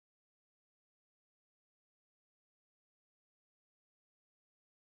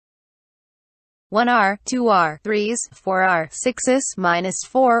1r, 2r, 3s, 4r, 6s, minus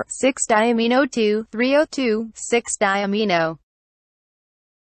 4, 6-diamino 2, 302, 6-diamino.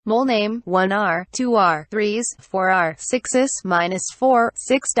 Mol name, 1r, 2r, 3s, 4r, 6s, minus 4,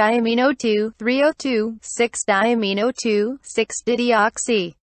 6-diamino 2, 302, 6-diamino 2,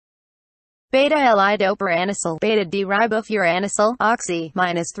 6-dideoxy. Beta-d-ribofuranosyl, beta-d-ribofuranosyl, oxy,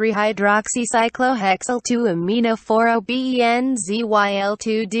 minus 3-hydroxycyclohexyl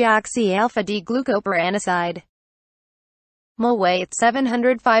 2-amino-4-obenzyl-2-deoxy alpha-d-glucopyranoside. Mol weight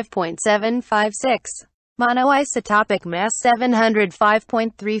 705.756. Monoisotopic mass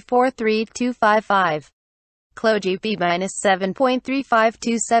 705.343255. ClogP minus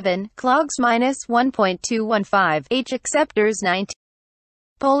 7.3527, clogs minus 1.215, H acceptors 19.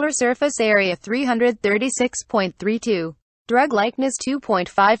 Polar surface area 336.32. Drug likeness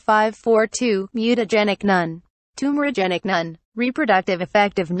 2.5542. Mutagenic none. Tumorigenic none. Reproductive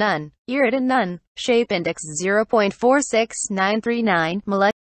effective none. Irritant none. Shape index 0.46939.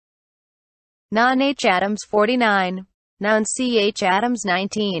 Molecular non-H atoms 49. Non-CH atoms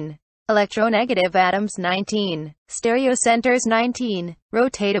 19. Electronegative atoms 19. Stereocenters 19.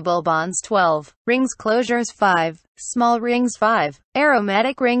 Rotatable bonds 12. Rings closures 5. Small rings 5.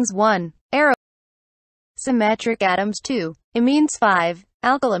 Aromatic rings 1. Symmetric atoms 2. Amines 5.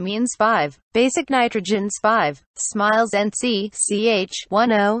 Alkylamines 5. Basic nitrogens 5. Smiles NC, CH,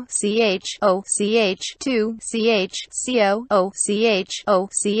 1O, CH, O, CH, 2, CH, CO, O, CH, O,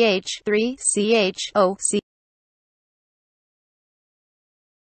 CH, 3, CH, O, C.